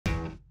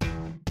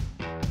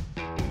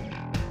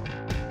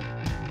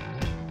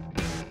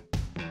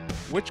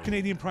Which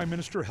Canadian Prime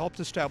Minister helped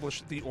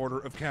establish the Order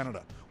of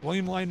Canada?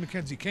 William Lyon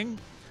Mackenzie King,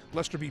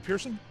 Lester B.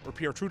 Pearson, or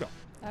Pierre Trudeau?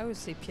 I would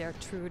say Pierre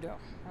Trudeau.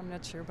 I'm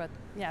not sure, but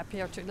yeah,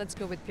 Pierre Trudeau. Let's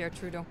go with Pierre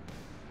Trudeau.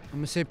 I'm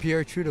gonna say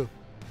Pierre Trudeau.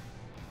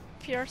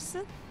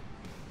 Pearson?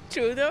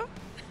 Trudeau?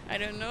 I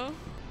don't know.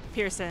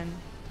 Pearson.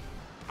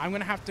 I'm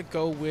gonna have to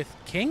go with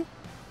King.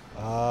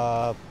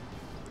 I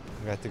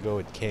got to go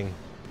with King.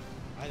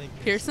 I think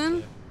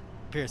Pearson?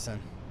 Pearson.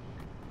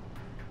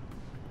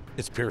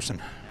 It's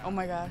Pearson. Oh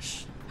my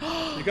gosh.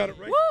 You got it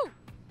right. Woo!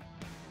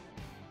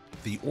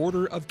 The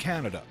Order of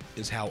Canada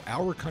is how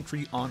our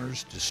country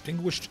honors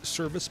distinguished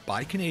service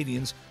by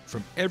Canadians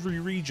from every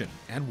region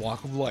and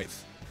walk of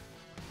life.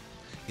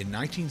 In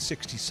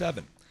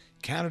 1967,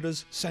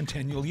 Canada's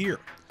centennial year,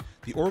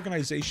 the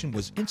organization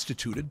was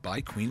instituted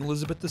by Queen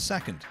Elizabeth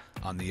II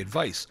on the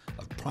advice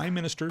of Prime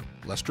Minister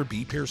Lester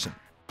B. Pearson.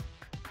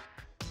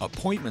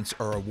 Appointments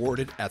are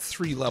awarded at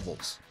 3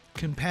 levels: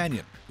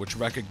 Companion, which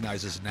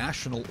recognizes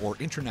national or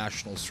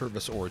international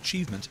service or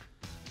achievement;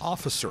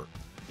 Officer,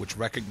 which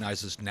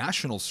recognizes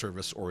national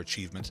service or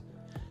achievement;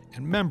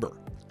 and Member,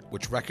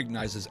 which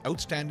recognizes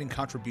outstanding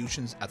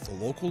contributions at the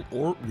local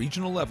or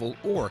regional level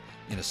or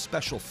in a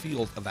special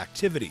field of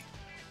activity.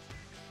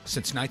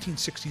 Since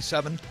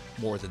 1967,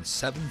 more than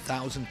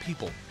 7,000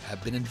 people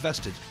have been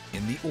invested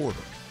in the Order.